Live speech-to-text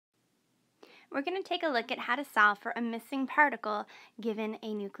We're going to take a look at how to solve for a missing particle given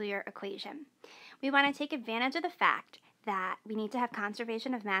a nuclear equation. We want to take advantage of the fact that we need to have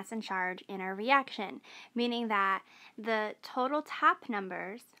conservation of mass and charge in our reaction, meaning that the total top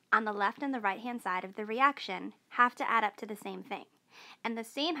numbers on the left and the right hand side of the reaction have to add up to the same thing. And the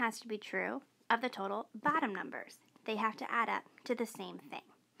same has to be true of the total bottom numbers. They have to add up to the same thing.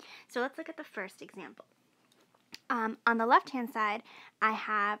 So let's look at the first example. On the left-hand side, I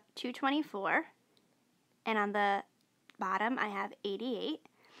have 224, and on the bottom, I have 88.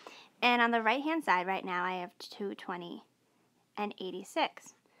 And on the right-hand side right now, I have 220 and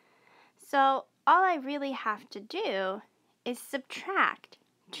 86. So all I really have to do is subtract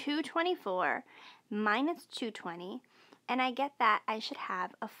 224 minus 220, and I get that I should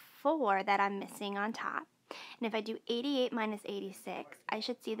have a 4 that I'm missing on top. And if I do 88 minus 86, I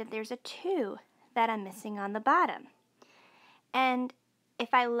should see that there's a 2 that I'm missing on the bottom. And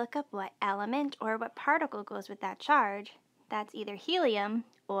if I look up what element or what particle goes with that charge, that's either helium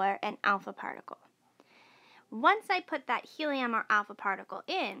or an alpha particle. Once I put that helium or alpha particle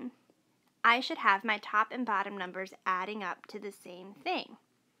in, I should have my top and bottom numbers adding up to the same thing.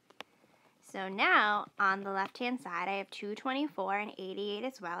 So now, on the left-hand side, I have 224 and 88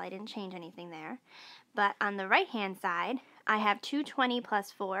 as well. I didn't change anything there. But on the right-hand side, I have 220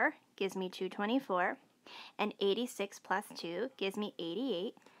 plus 4 gives me 224, and 86 plus 2 gives me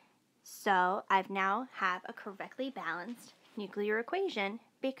 88. So I've now have a correctly balanced nuclear equation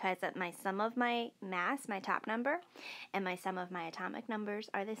because my sum of my mass, my top number, and my sum of my atomic numbers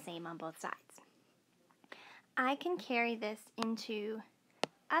are the same on both sides. I can carry this into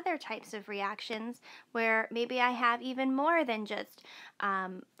other types of reactions where maybe I have even more than just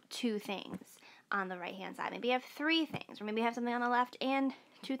 2 things on the right-hand side. Maybe I have 3 things, or maybe I have something on the left and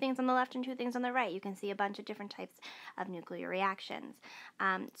 2 things on the left and 2 things on the right. You can see a bunch of different types of nuclear reactions.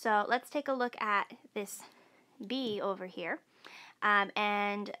 So let's take a look at this B over here.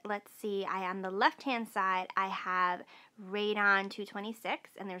 And let's see, on the left-hand side, I have radon 226,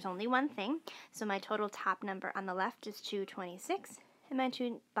 and there's only one thing. So my total top number on the left is 226, and my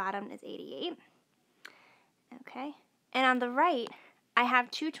bottom is 88. Okay, and on the right, I have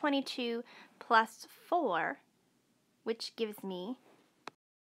 222 plus 4, which gives me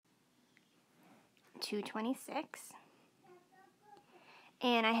 226.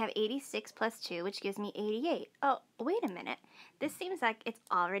 And I have 86 plus 2, which gives me 88. Oh, wait a minute. This seems like it's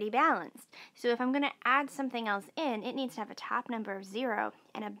already balanced. So if I'm going to add something else in, it needs to have a top number of 0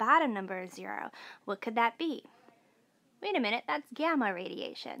 and a bottom number of 0. What could that be? Wait a minute, that's gamma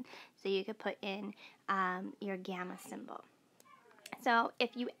radiation. So you could put in your gamma symbol. So if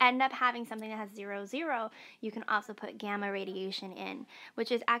you end up having something that has 0, 0, you can also put gamma radiation in,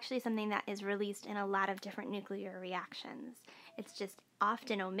 which is actually something that is released in a lot of different nuclear reactions. It's just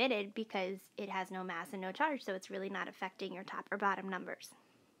often omitted because it has no mass and no charge, so it's really not affecting your top or bottom numbers.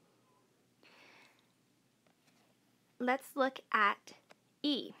 Let's look at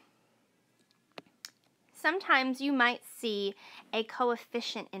E. Sometimes you might see a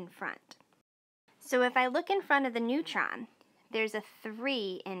coefficient in front. So if I look in front of the neutron, there's a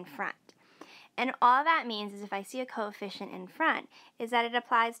 3 in front. And all that means is if I see a coefficient in front is that it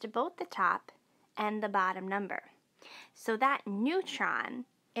applies to both the top and the bottom number. So that neutron,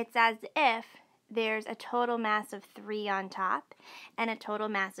 it's as if there's a total mass of 3 on top and a total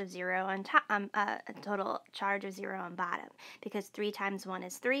mass of 0 on top, a total charge of 0 on bottom, because 3 times 1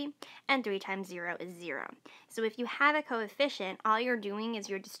 is 3 and 3 times 0 is 0. So if you have a coefficient, all you're doing is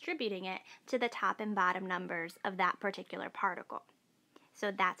you're distributing it to the top and bottom numbers of that particular particle.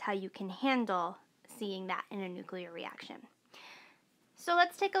 So that's how you can handle seeing that in a nuclear reaction. So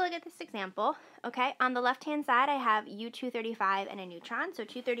let's take a look at this example. Okay, on the left-hand side, I have U-235 and a neutron. So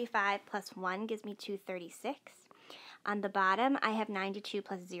 235 plus 1 gives me 236. On the bottom, I have 92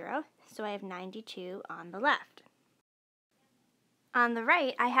 plus 0, so I have 92 on the left. On the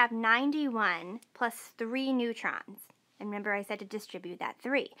right, I have 91 plus 3 neutrons. And remember, I said to distribute that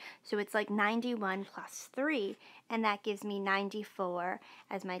 3. So it's like 91 plus 3, and that gives me 94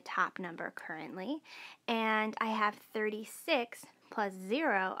 as my top number currently. And I have 36 plus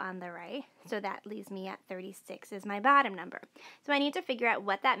 0 on the right, so that leaves me at 36 as my bottom number. So I need to figure out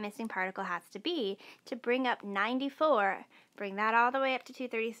what that missing particle has to be to bring up 94, bring that all the way up to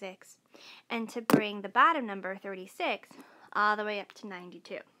 236, and to bring the bottom number, 36, all the way up to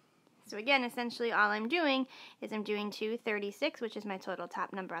 92. So again, essentially all I'm doing is I'm doing 236, which is my total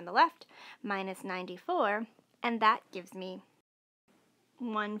top number on the left, minus 94, and that gives me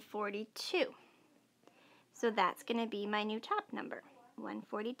 142. So that's going to be my new top number,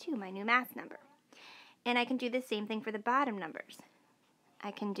 142, my new mass number. And I can do the same thing for the bottom numbers.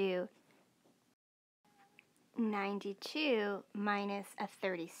 I can do 92 minus a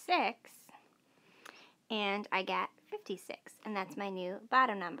 36, and I get 56, and that's my new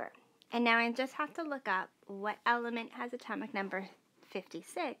bottom number. And now I just have to look up what element has atomic number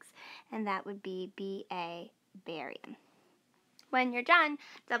 56, and that would be Ba, barium. When you're done,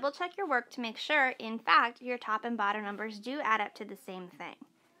 double check your work to make sure, in fact, your top and bottom numbers do add up to the same thing.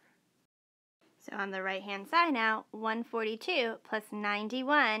 So on the right-hand side now, 142 plus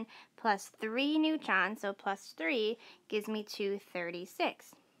 91 plus 3 neutrons, so plus 3, gives me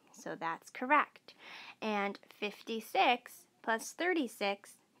 236. So that's correct. And 56 plus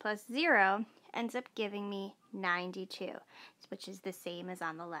 36 plus 0 ends up giving me 92, which is the same as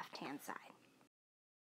on the left-hand side.